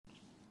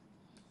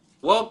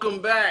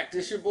Welcome back.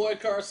 This your boy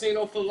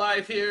Carcino for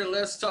Life here.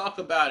 Let's talk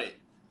about it.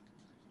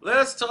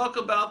 Let's talk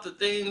about the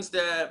things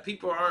that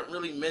people aren't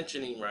really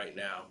mentioning right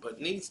now, but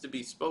needs to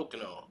be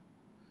spoken on.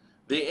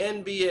 The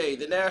NBA,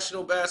 the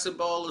National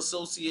Basketball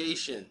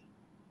Association.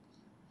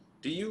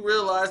 Do you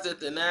realize that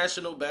the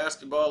National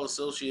Basketball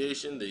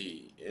Association,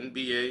 the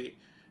NBA,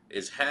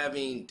 is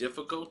having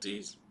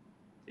difficulties?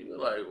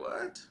 People are like,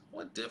 what?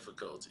 What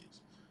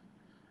difficulties?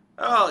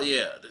 Oh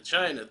yeah, the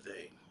China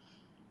thing.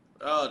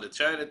 Oh, the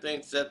China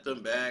thing set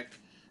them back,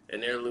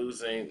 and they're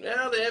losing.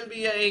 Now the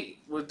NBA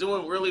was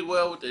doing really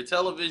well with their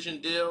television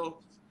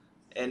deal,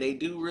 and they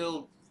do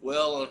real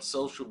well on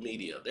social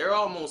media. They're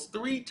almost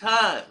three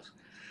times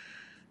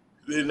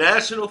the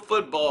National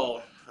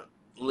Football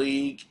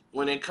League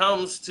when it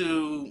comes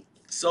to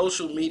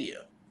social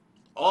media.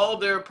 All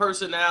their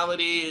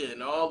personality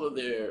and all of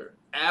their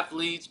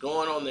athletes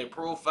going on their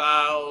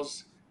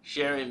profiles,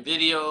 sharing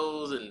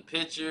videos and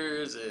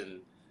pictures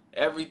and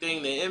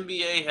everything. The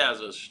NBA has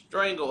a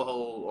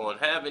stranglehold on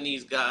having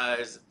these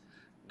guys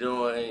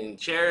doing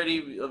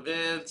charity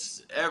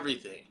events,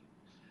 everything.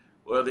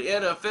 Well, the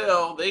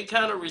NFL, they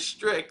kind of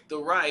restrict the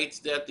rights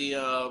that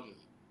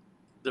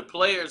the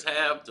players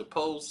have to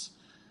post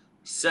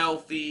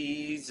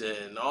selfies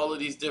and all of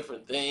these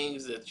different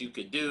things that you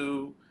could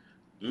do,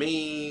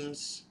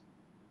 memes,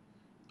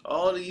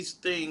 all these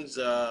things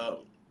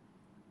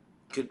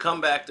could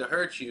come back to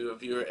hurt you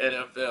if you're an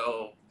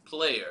NFL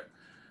player.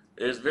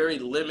 There's very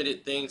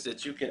limited things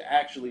that you can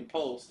actually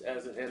post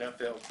as an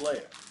NFL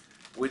player,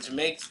 which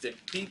makes the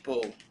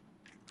people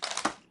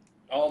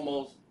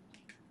almost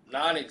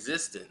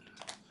non-existent.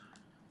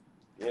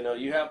 You know,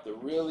 you have to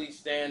really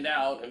stand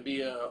out and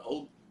be a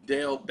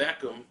Odell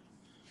Beckham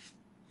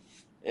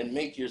and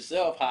make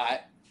yourself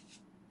hot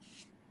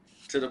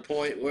to the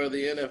point where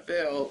the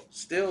NFL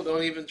still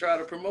don't even try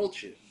to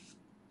promote you.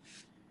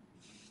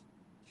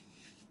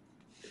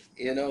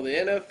 You know, the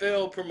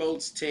NFL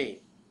promotes team.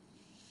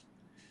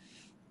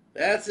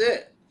 That's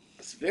it.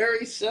 It's very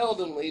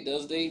seldomly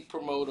does they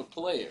promote a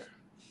player.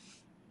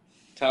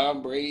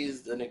 Tom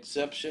Brady's an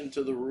exception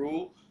to the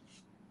rule,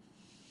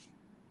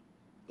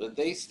 but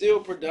they still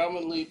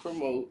predominantly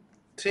promote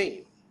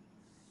team.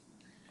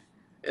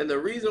 And the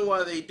reason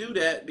why they do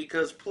that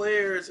because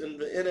players in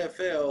the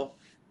NFL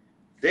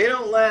they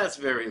don't last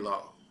very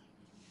long.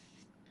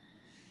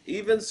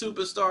 Even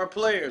superstar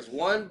players,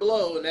 one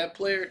blow and that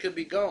player could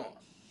be gone.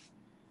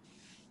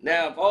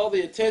 Now, if all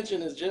the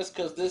attention is just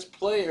because this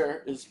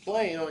player is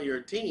playing on your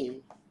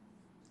team,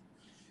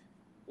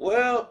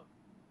 well,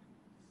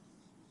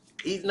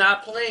 he's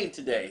not playing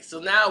today. So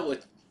now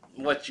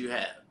what you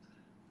have?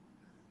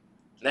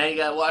 Now you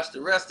gotta watch the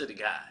rest of the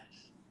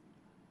guys.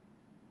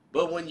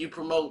 But when you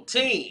promote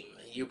team,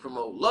 you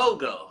promote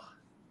logo,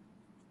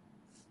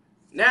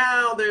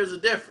 now there's a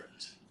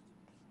difference.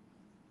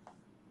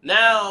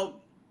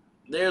 Now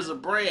there's a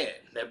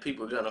brand that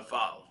people are gonna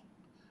follow.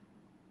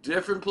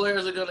 Different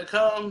players are gonna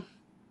come,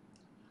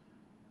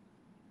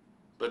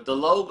 but the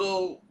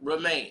logo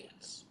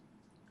remains.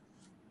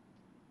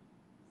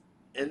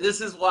 And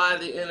this is why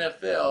the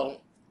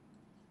NFL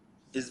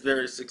is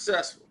very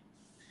successful.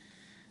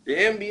 The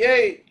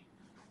NBA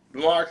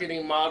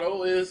marketing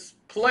model is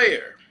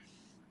player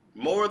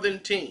more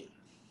than team.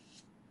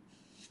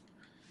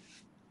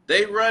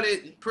 They run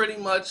it pretty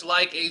much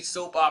like a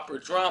soap opera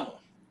drama.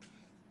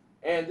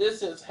 And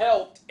this has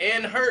helped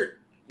and hurt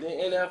the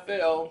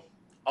NFL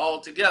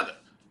altogether.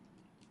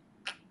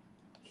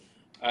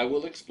 I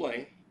will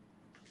explain.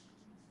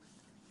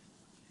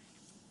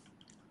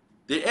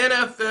 The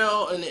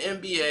NFL and the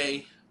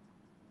NBA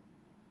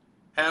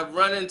have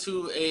run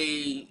into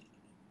a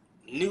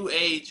new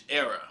age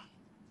era.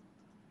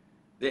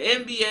 The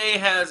NBA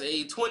has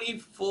a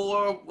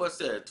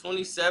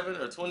 27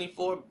 or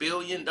 24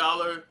 billion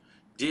dollar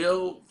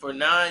deal for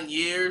 9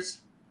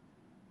 years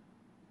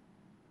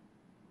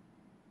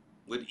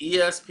with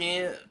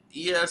ESPN,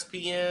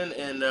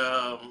 and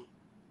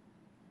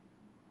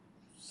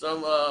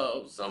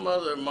some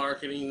other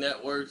marketing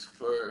networks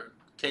for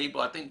cable.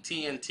 I think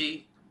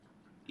TNT,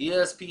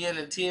 ESPN,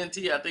 and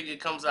TNT. I think it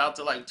comes out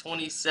to like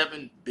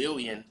 27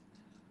 billion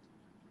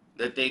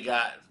that they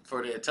got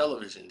for their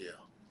television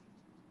deal.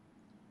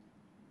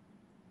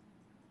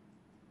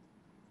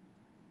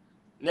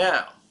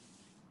 Now,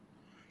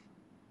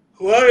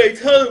 what a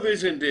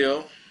television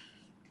deal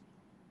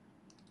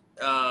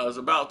is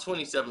about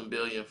 27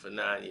 billion for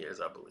 9 years,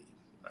 I believe.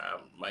 I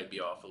might be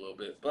off a little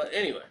bit, but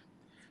anyway,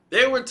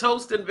 they were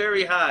toasting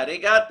very high. They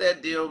got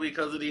that deal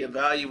because of the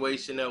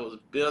evaluation that was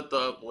built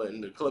up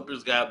when the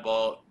Clippers got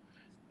bought.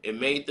 It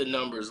made the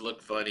numbers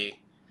look funny,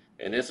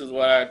 and this is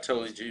why I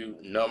told you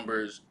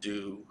numbers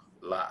do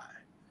lie.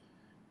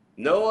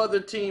 No other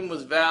team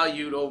was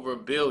valued over a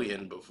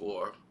billion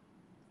before,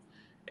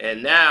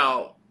 and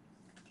now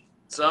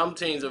some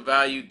teams are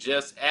valued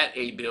just at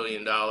 $1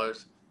 billion.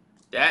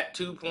 That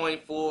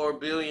 2.4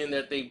 billion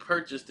that they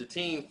purchased the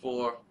team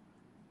for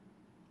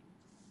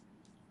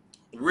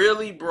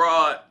really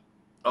brought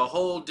a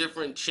whole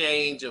different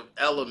change of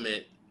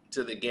element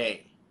to the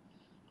game.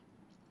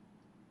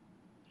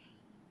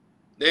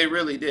 They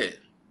really did.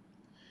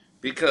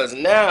 Because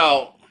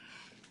now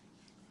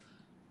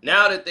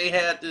that they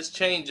had this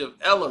change of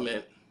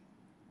element,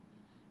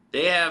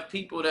 they have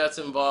people that's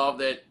involved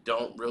that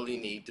don't really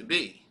need to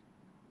be.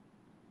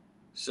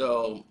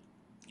 So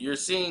you're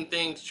seeing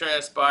things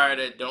transpire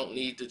that don't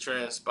need to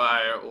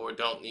transpire or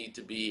don't need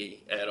to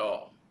be at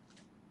all.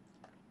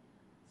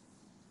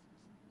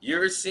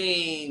 You're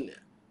seeing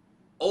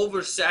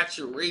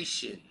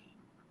oversaturation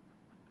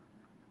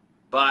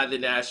by the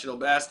National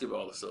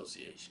Basketball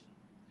Association.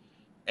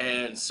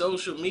 And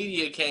social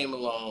media came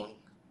along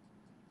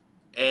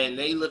and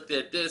they looked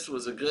at this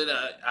was a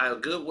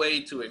good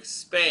way to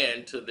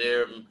expand to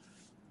their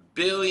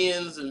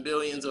billions and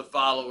billions of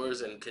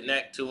followers and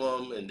connect to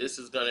them, and this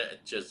is going to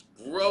just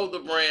grow the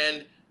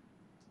brand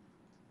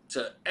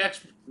to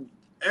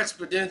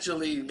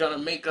exponentially going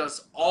to make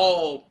us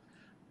all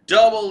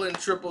double and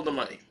triple the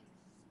money.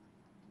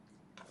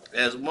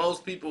 As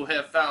most people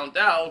have found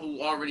out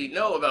who already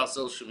know about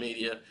social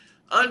media,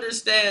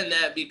 understand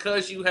that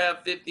because you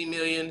have 50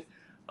 million,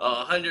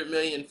 100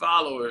 million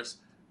followers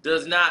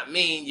does not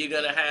mean you're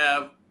going to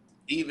have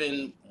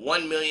even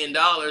 $1 million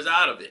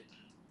out of it.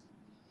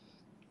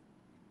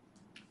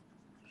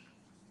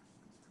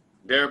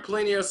 There are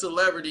plenty of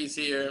celebrities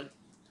here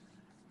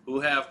who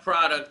have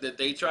product that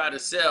they try to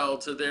sell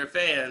to their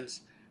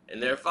fans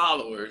and their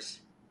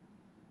followers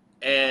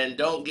and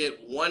don't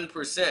get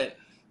 1%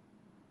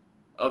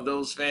 of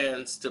those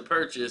fans to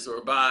purchase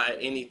or buy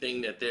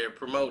anything that they're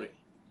promoting.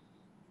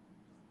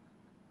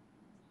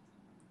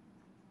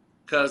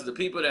 Because the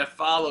people that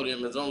follow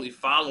them is only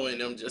following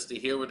them just to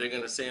hear what they're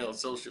going to say on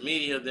social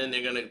media. Then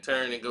they're going to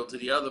turn and go to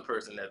the other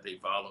person that they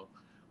follow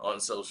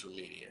on social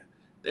media.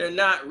 They're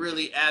not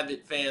really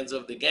avid fans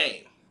of the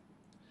game.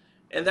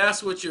 And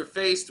that's what you're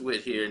faced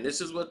with here. And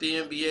this is what the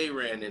NBA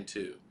ran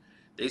into.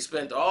 They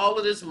spent all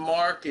of this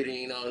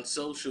marketing on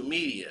social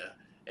media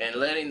and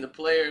letting the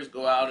players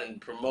go out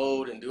and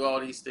promote and do all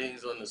these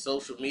things on the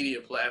social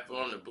media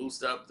platform to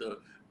boost up the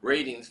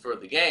ratings for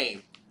the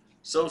game.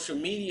 Social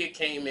media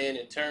came in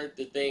and turned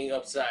the thing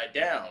upside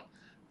down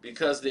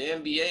because the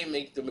NBA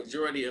makes the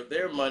majority of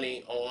their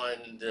money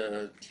on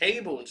the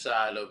cable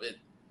side of it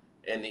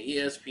and the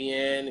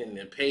ESPN and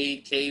the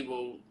paid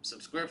cable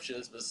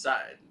subscriptions.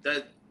 Beside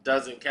that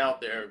doesn't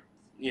count their,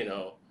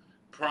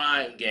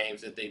 prime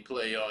games that they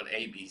play on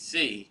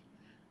ABC,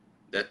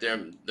 that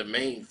they're the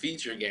main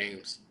feature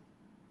games.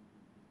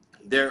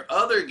 Their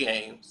other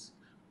games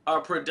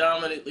are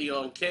predominantly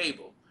on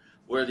cable,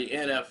 where the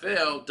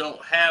NFL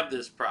don't have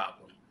this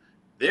problem.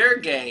 Their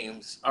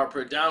games are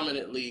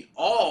predominantly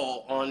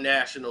all on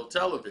national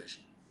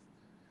television.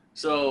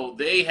 So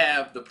they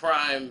have the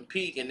prime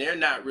peak and they're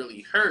not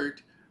really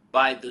hurt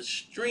by the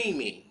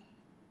streaming.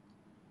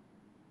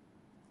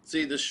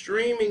 See, the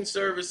streaming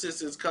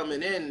services is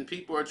coming in and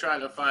people are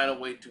trying to find a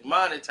way to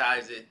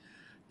monetize it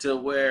to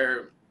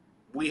where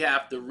we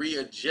have to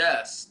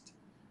readjust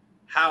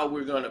how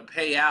we're going to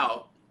pay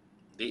out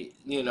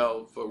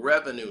for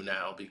revenue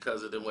now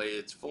because of the way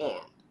it's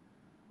formed.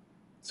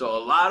 So a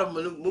lot of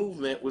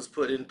movement was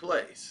put in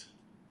place.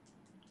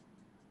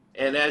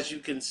 And as you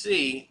can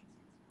see,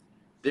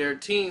 there are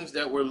teams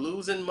that were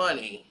losing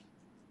money.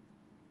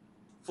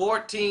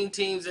 14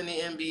 teams in the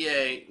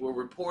NBA were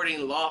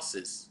reporting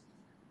losses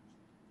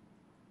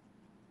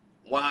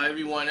while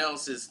everyone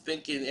else is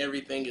thinking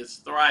everything is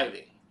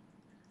thriving.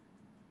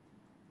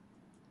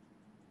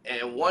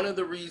 And one of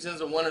the reasons,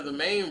 or one of the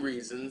main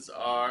reasons,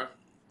 are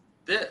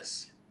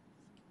this.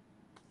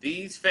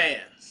 These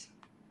fans,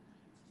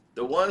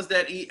 the ones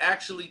that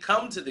actually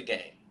come to the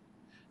game,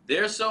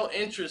 they're so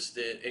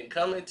interested in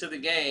coming to the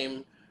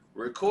game,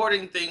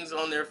 recording things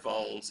on their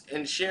phones,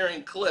 and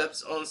sharing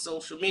clips on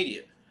social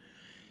media.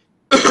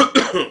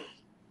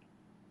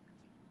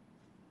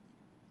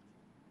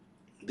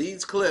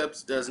 These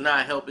clips does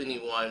not help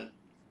anyone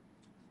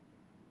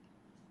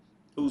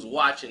who's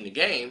watching the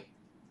game.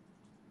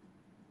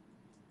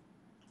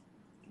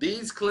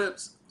 These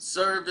clips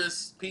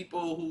service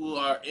people who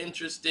are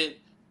interested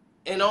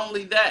in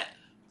only that.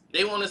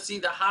 They want to see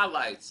the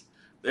highlights.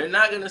 They're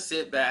not going to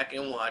sit back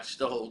and watch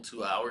the whole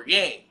 2-hour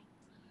game.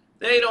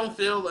 They don't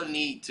feel a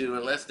need to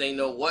unless they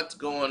know what's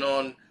going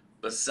on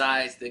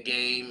besides the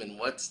game and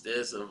what's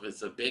this, or if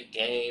it's a big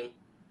game,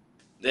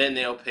 then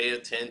they'll pay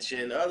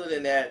attention. Other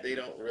than that, they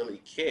don't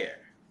really care.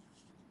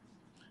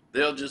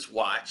 They'll just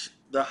watch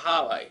the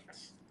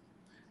highlights.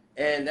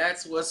 And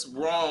that's what's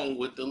wrong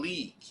with the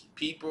league.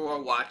 People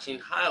are watching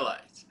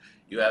highlights.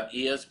 You have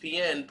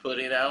ESPN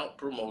putting out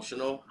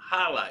promotional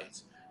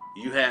highlights.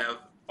 You have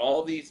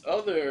all these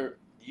other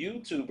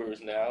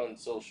YouTubers now in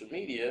social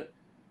media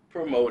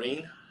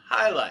promoting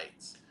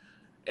highlights.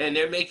 And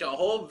they're making a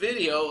whole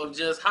video of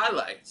just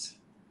highlights.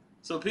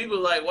 So people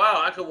are like,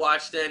 wow, I could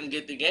watch that and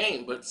get the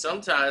game. But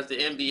sometimes the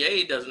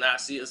NBA does not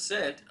see a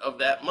cent of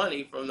that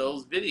money from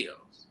those videos.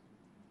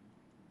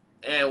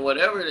 And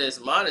whatever it is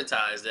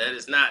monetized at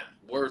is not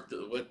worth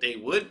what they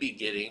would be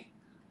getting,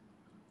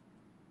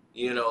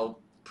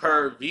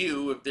 per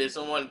view if there's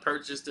someone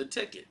purchased a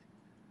ticket.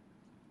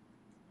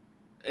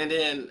 And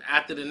then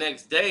after the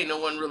next day, no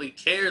one really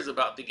cares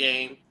about the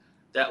game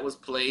that was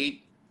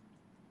played.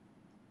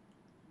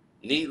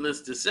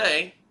 Needless to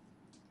say,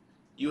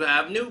 you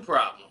have new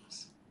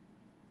problems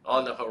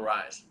on the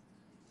horizon.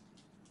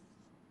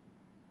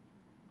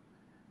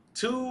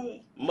 Too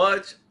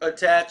much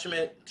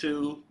attachment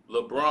to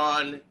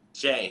LeBron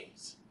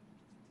James.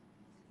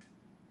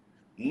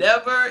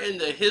 Never in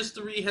the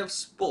history of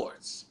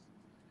sports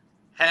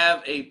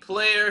have a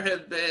player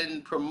have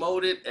been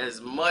promoted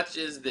as much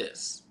as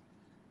this.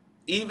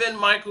 Even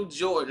Michael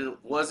Jordan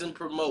wasn't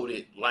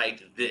promoted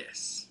like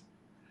this.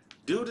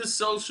 Due to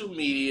social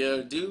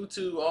media, due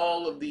to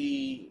all of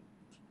the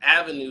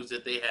avenues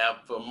that they have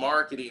for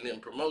marketing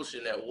and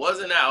promotion that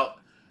wasn't out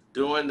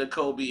during the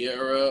Kobe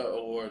era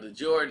or the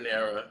Jordan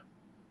era,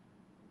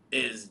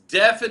 is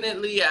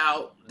definitely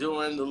out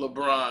during the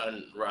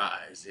LeBron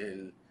rise.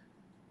 And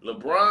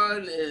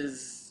LeBron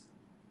is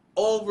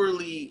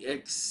overly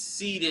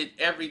exceeded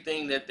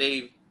everything that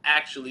they've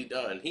actually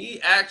done.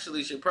 He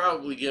actually should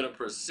probably get a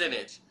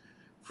percentage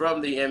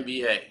from the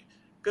NBA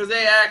because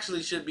they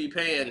actually should be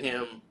paying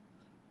him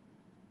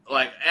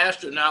like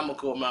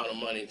astronomical amount of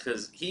money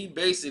because he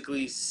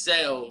basically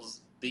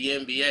sells the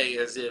NBA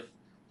as if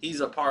he's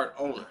a part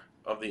owner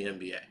of the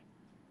NBA.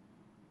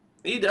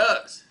 He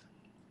does.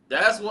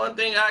 That's one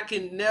thing I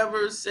can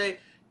never say.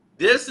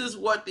 This is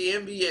what the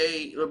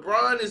NBA,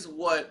 LeBron is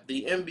what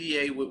the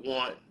NBA would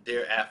want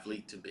their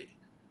athlete to be.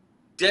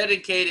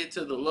 Dedicated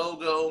to the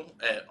logo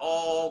at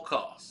all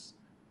costs.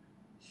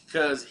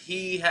 Because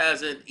he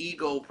has an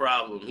ego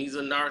problem. He's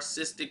a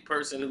narcissistic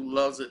person who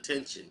loves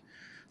attention.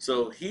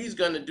 So he's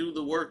going to do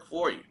the work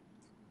for you.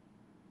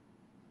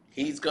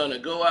 He's going to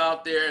go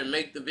out there and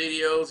make the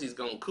videos. He's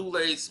going to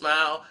Kool-Aid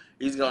smile.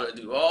 He's going to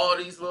do all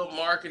these little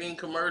marketing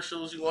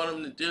commercials you want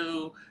him to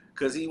do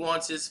because he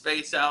wants his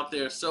face out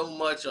there so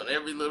much on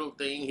every little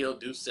thing. He'll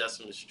do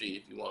Sesame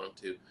Street if you want him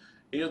to.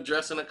 He'll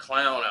dress in a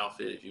clown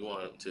outfit if you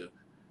want him to.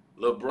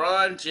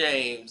 LeBron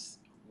James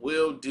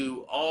will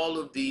do all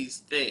of these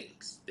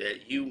things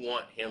that you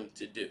want him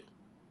to do.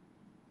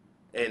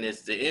 And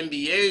it's the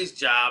NBA's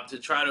job to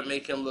try to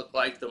make him look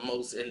like the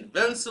most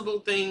invincible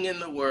thing in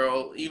the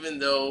world, even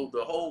though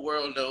the whole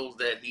world knows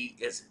that he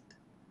isn't.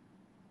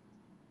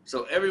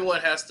 So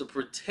everyone has to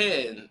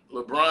pretend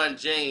LeBron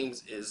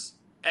James is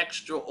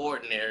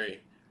extraordinary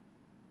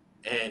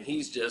and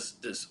he's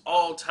just this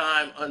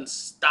all-time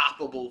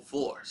unstoppable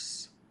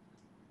force.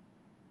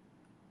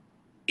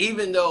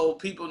 Even though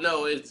people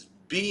know it's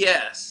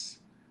BS,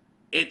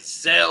 it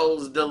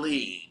sells the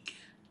league.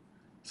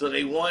 So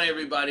they want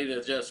everybody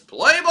to just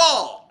play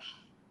ball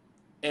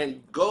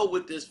and go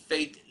with this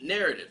fake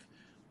narrative.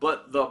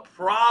 But the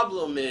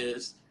problem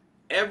is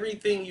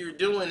everything you're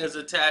doing is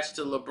attached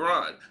to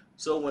LeBron.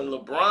 So when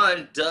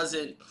LeBron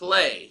doesn't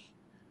play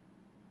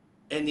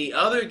and the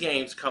other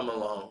games come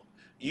along,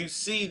 you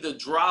see the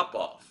drop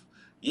off.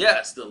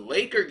 Yes, the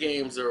Laker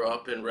games are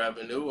up in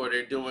revenue or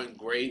they're doing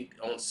great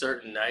on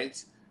certain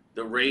nights.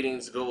 The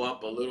ratings go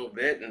up a little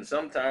bit and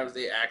sometimes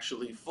they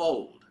actually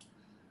fold.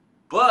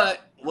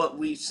 But what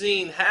we've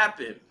seen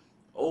happen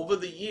over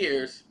the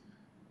years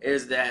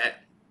is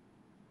that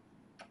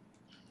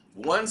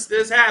once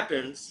this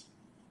happens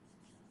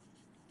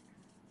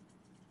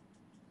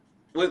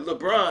with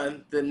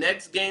LeBron, the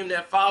next game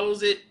that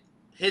follows it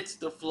hits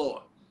the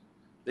floor.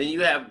 Then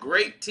you have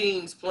great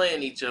teams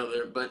playing each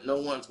other, but no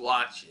one's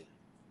watching.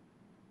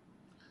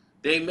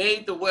 They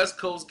made the West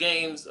Coast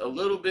games a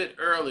little bit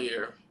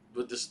earlier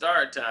with the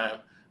start time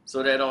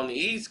so that on the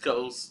East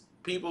Coast,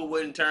 people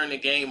wouldn't turn the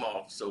game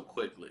off so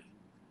quickly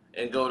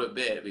and go to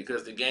bed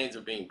because the games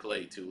are being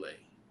played too late.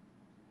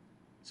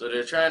 So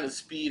they're trying to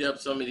speed up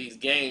some of these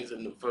games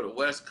for the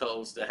West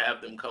Coast to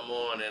have them come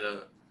on at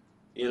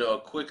a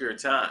quicker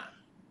time,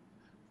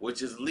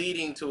 which is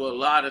leading to a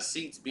lot of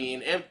seats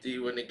being empty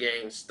when the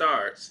game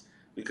starts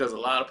because a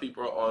lot of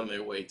people are on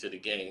their way to the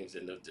games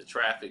and the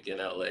traffic in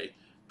LA.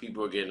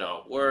 People are getting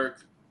off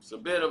work. It's a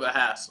bit of a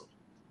hassle.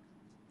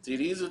 See,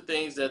 these are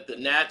things that the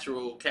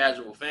natural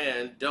casual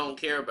fan don't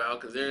care about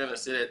because they're going to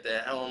sit at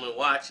their home and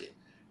watch it.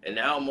 And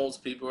now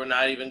most people are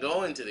not even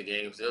going to the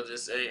games. They'll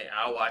just say,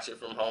 I'll watch it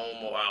from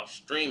home or I'll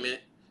stream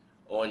it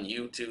on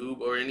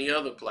YouTube or any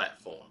other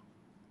platform.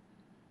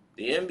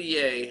 The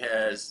NBA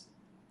has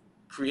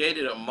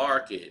created a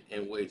market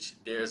in which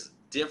there's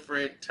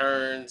different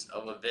turns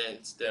of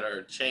events that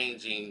are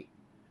changing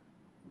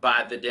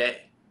by the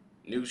day.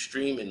 New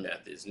streaming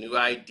methods, new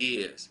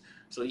ideas.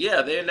 So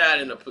yeah, they're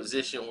not in a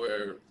position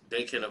where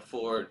they can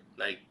afford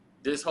like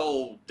this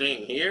whole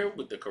thing here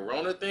with the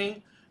corona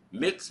thing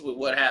mixed with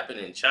what happened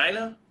in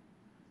China.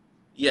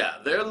 Yeah,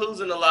 they're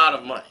losing a lot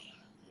of money.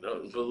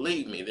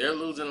 Believe me, they're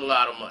losing a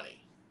lot of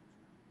money.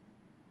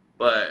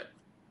 But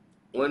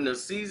when the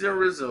season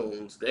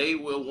resumes, they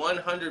will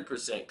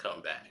 100%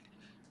 come back.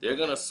 They're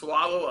going to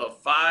swallow a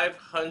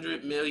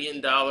 $500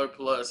 million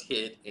plus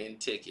hit in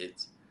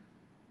tickets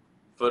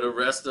for the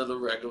rest of the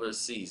regular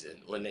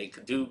season when they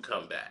do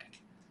come back,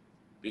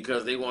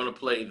 because they want to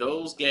play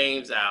those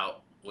games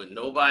out with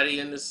nobody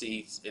in the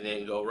seats and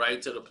then go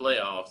right to the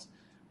playoffs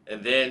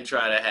and then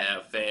try to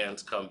have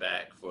fans come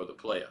back for the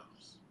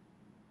playoffs.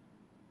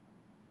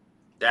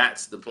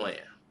 That's the plan.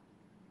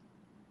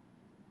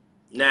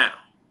 Now,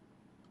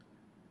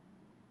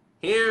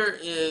 here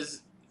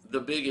is the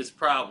biggest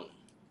problem.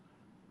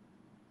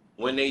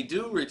 When they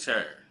do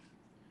return,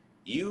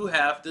 you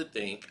have to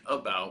think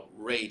about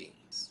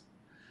ratings.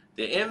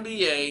 The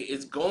NBA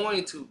is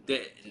going to,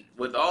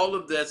 with all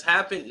of this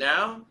happened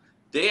now,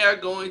 they are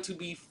going to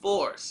be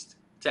forced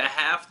to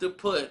have to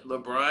put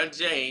LeBron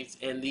James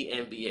in the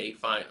NBA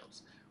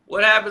Finals.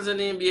 What happens in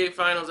the NBA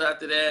Finals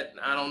after that,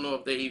 I don't know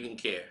if they even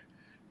care.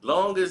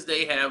 Long as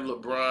they have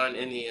LeBron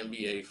in the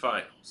NBA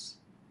Finals,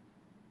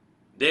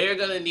 they're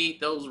going to need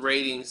those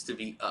ratings to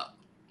be up.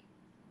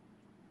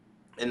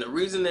 And the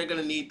reason they're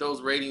going to need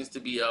those ratings to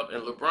be up,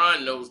 and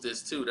LeBron knows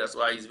this too, that's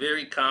why he's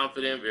very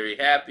confident, very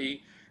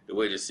happy the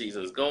way the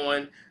season's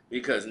going,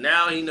 because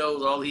now he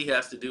knows all he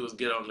has to do is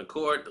get on the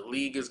court. The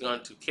league is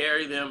going to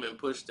carry them and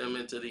push them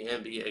into the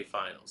NBA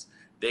Finals.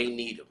 They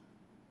need him.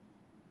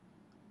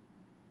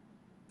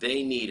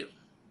 They need him.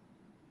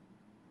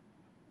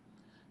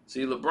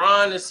 See,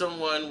 LeBron is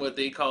someone what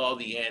they call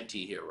the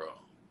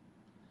anti-hero.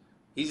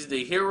 He's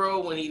the hero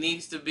when he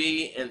needs to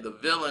be and the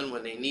villain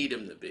when they need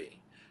him to be.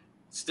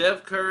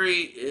 Steph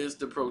Curry is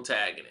the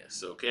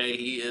protagonist, okay?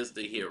 He is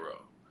the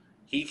hero.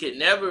 He could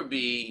never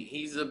be,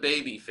 he's a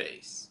baby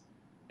face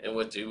in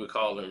what you would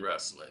call in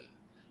wrestling.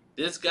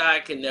 This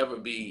guy can never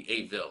be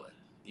a villain.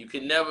 You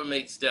can never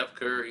make Steph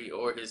Curry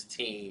or his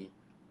team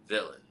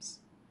villains.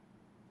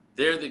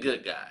 They're the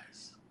good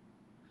guys.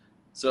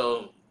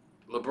 So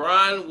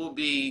LeBron will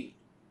be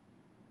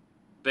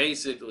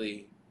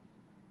basically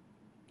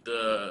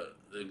the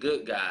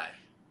good guy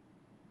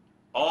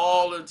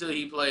all until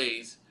he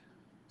plays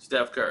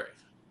Steph Curry.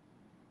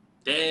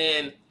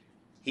 Then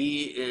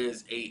he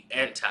is a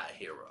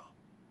anti-hero.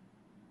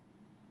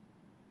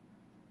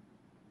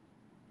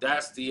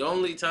 That's the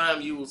only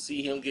time you will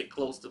see him get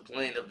close to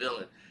playing a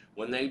villain.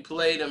 When they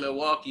play the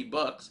Milwaukee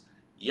Bucks,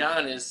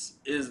 Giannis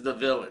is the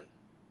villain.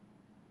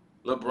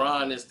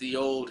 LeBron is the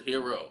old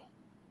hero.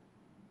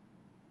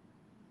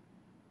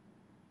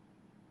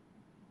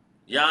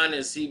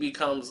 Giannis, he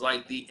becomes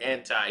like the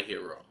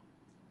anti-hero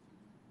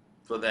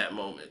for that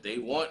moment. They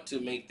want to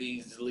make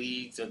these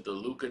leagues into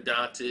Luka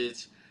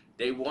Doncic.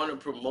 They want to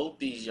promote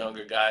these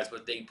younger guys,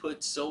 but they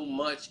put so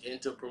much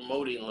into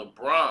promoting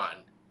LeBron.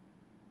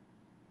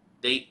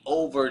 They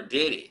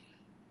overdid it.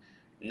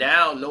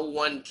 Now no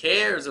one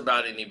cares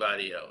about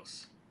anybody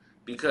else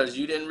because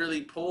you didn't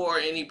really pour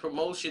any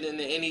promotion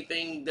into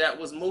anything that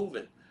was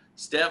moving.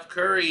 Steph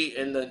Curry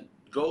and the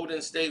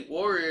Golden State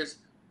Warriors,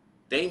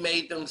 they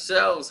made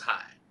themselves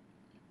high.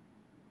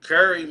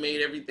 Curry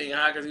made everything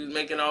high because he was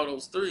making all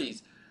those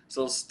threes.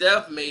 So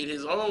Steph made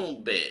his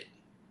own bed.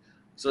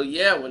 So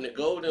yeah, when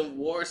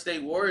the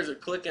State Warriors are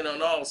clicking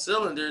on all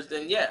cylinders,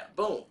 then yeah,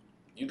 boom.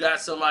 You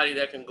got somebody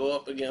that can go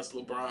up against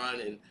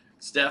LeBron, and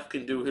Steph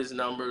can do his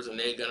numbers and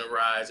they're going to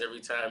rise every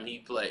time he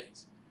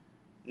plays.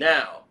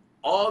 Now,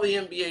 all the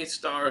NBA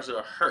stars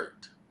are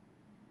hurt.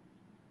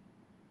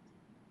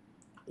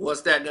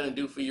 What's that going to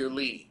do for your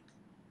league?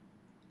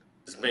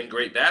 It's been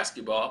great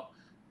basketball,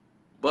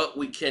 but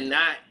we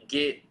cannot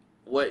get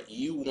what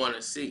you want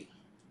to see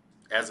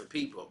as a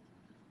people.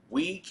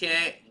 We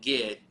can't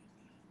get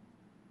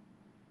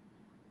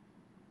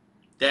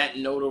that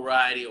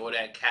notoriety or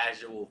that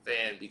casual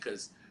fan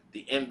because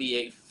the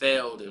NBA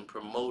failed in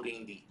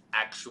promoting the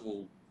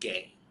actual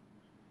game.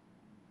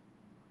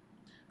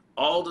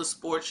 All the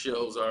sports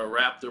shows are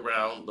wrapped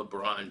around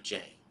LeBron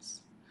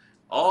James.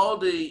 All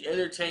the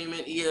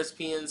entertainment,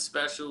 ESPN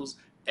specials,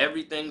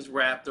 everything's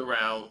wrapped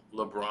around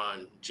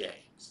LeBron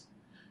James.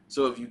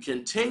 So if you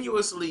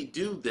continuously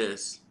do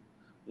this,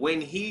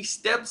 when he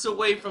steps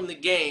away from the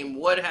game,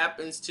 what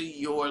happens to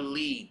your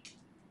league?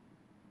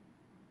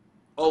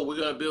 Oh, we're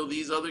going to build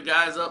these other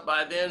guys up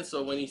by then,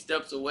 so when he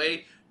steps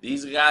away,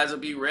 these guys will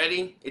be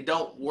ready. It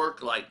don't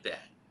work like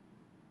that.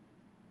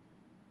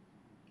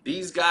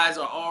 These guys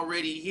are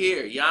already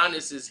here.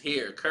 Giannis is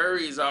here.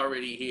 Curry is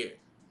already here.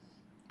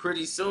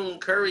 Pretty soon,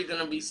 Curry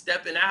going to be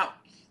stepping out.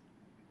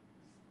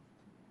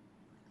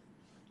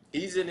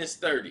 He's in his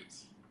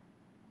 30s.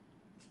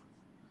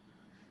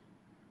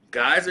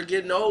 Guys are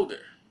getting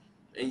older,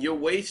 and you're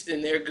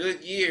wasting their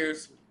good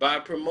years by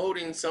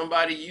promoting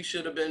somebody you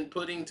should have been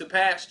putting to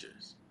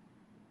pastures.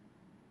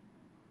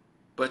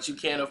 But you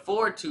can't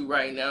afford to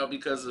right now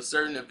because of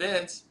certain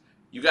events.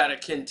 You got to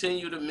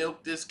continue to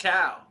milk this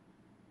cow.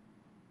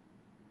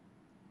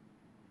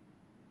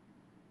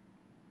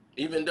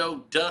 Even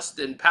though dust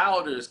and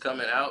powder is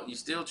coming out, you're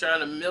still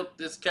trying to milk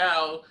this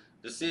cow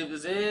to see if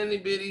there's any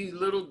bitty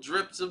little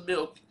drips of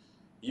milk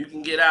you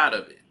can get out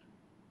of it.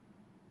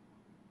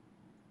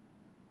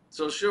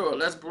 So sure,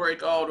 let's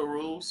break all the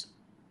rules.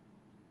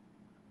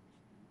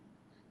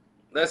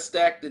 Let's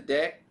stack the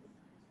deck.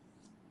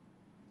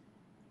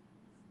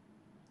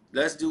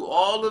 Let's do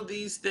all of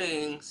these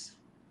things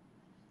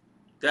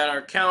that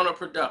are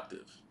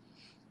counterproductive.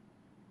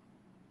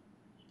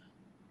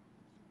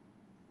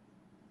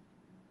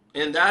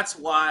 And that's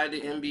why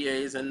the NBA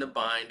is in the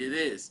bind it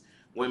is.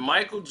 When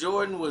Michael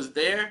Jordan was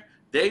there,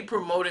 they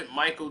promoted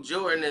Michael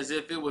Jordan as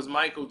if it was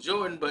Michael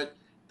Jordan, but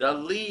the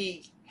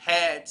league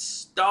had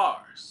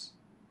stars.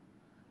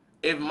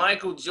 If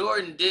Michael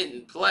Jordan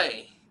didn't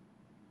play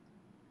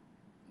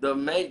the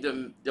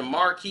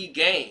marquee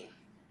game,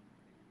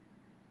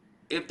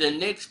 if the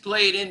Knicks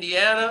played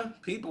Indiana,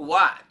 people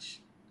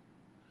watch.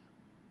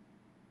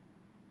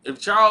 If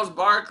Charles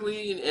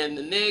Barkley and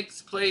the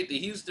Knicks played the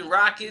Houston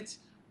Rockets,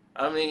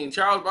 I mean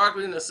Charles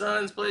Barkley and the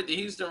Suns played the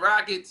Houston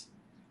Rockets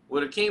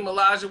with Akeem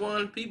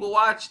Olajuwon, people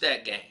watched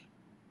that game.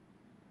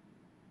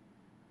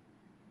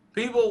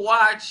 People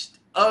watched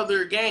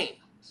other games.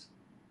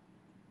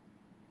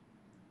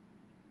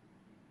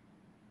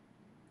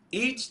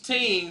 Each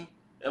team,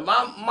 and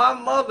my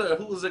mother,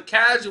 who's a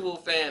casual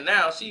fan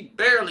now, she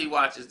barely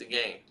watches the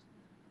game,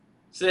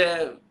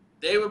 said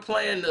they were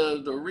playing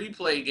the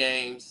replay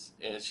games,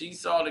 and she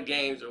saw the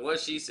games, and what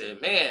she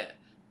said, man,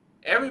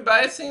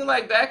 everybody, it seemed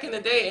like back in the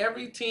day,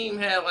 every team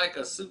had like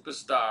a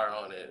superstar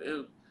on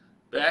it.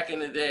 Back in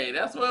the day,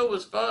 that's what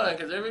was fun,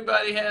 because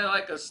everybody had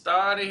like a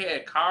star. They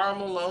had Karl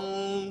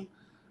Malone,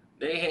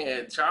 they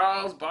had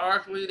Charles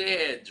Barkley,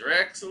 they had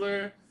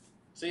Drexler.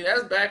 See,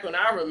 that's back when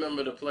I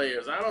remember the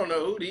players. I don't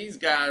know who these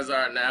guys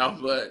are now,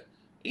 but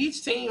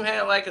each team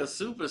had like a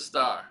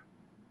superstar.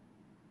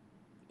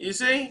 You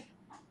see?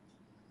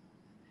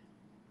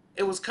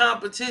 It was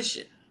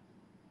competition.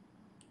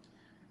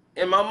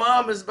 And my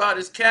mom is about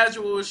as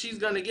casual as she's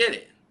going to get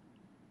it.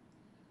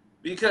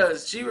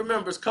 Because she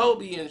remembers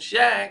Kobe and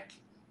Shaq.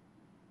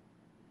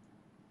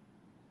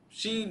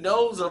 She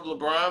knows of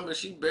LeBron, but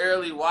she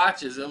barely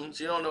watches him.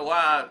 She don't know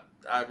why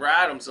I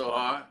ride him so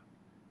hard.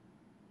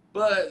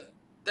 But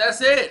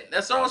that's it.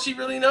 That's all she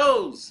really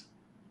knows.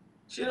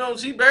 She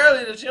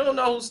don't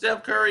know who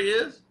Steph Curry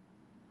is.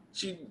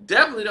 She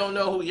definitely don't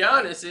know who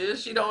Giannis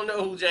is. She don't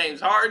know who James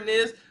Harden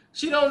is.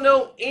 She don't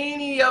know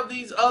any of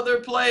these other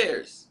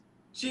players.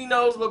 She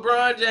knows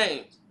LeBron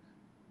James.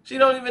 She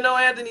don't even know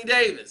Anthony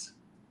Davis.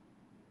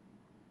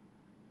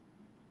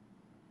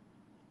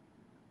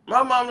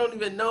 My mom don't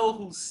even know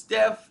who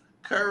Steph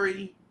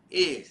Curry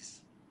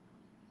is.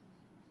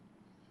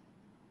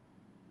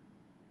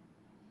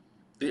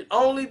 The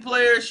only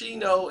player she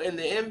know in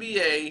the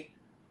NBA,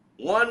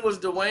 one was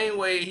Dwayne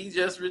Wade, he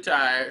just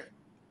retired.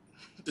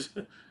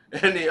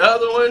 And the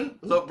other one,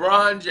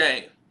 LeBron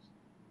James.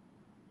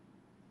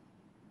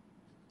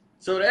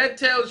 So that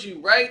tells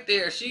you right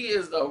there, she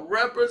is the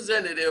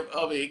representative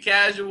of a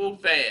casual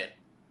fan.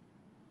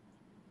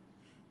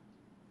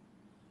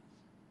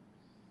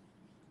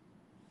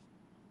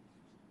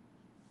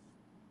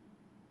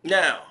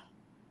 Now,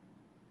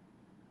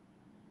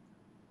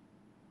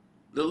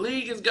 the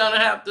league is going to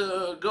have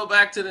to go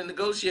back to the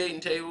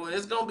negotiating table, and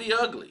it's going to be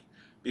ugly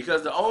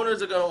because the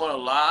owners are going to want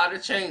a lot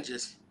of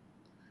changes.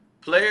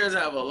 Players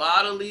have a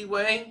lot of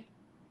leeway,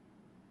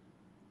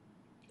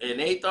 and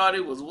they thought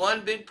it was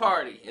one big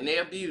party, and they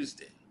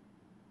abused it.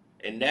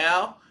 And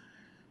now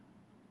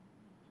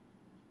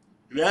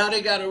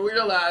they got to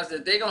realize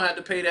that they're going to have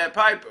to pay that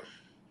piper.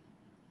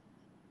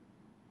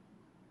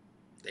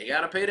 They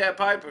got to pay that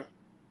piper.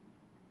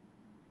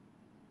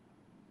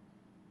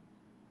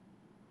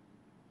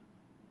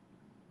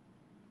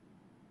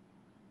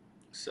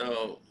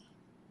 So,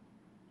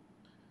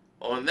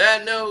 on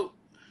that note,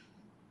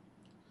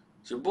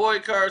 it's your boy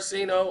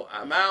Carcino.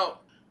 I'm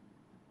out.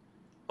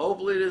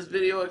 Hopefully this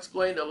video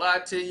explained a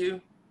lot to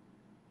you.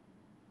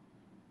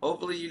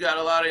 Hopefully you got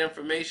a lot of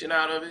information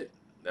out of it.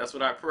 That's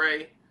what I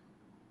pray.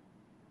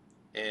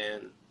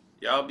 And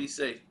y'all be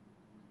safe.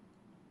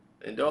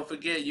 And don't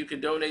forget, you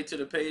can donate to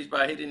the page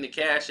by hitting the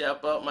Cash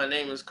App up. My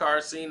name is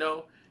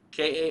Carceno,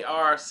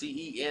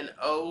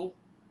 Karceno.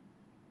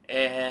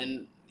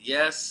 And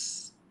yes,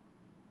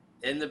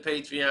 in the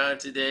Patreon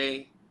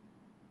today,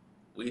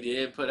 we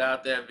did put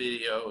out that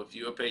video. If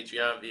you're a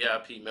Patreon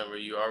VIP member,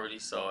 you already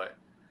saw it.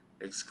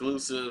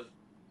 Exclusive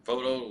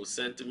photo was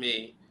sent to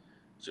me.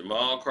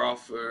 Jamal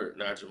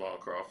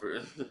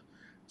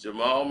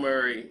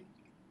Murray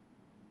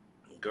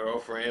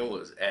girlfriend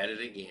was at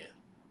it again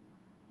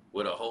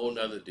with a whole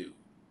nother dude.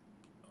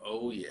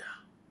 Oh yeah.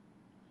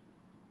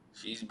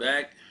 She's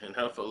back in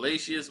her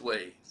fallacious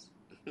ways.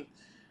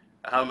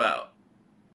 I'm out.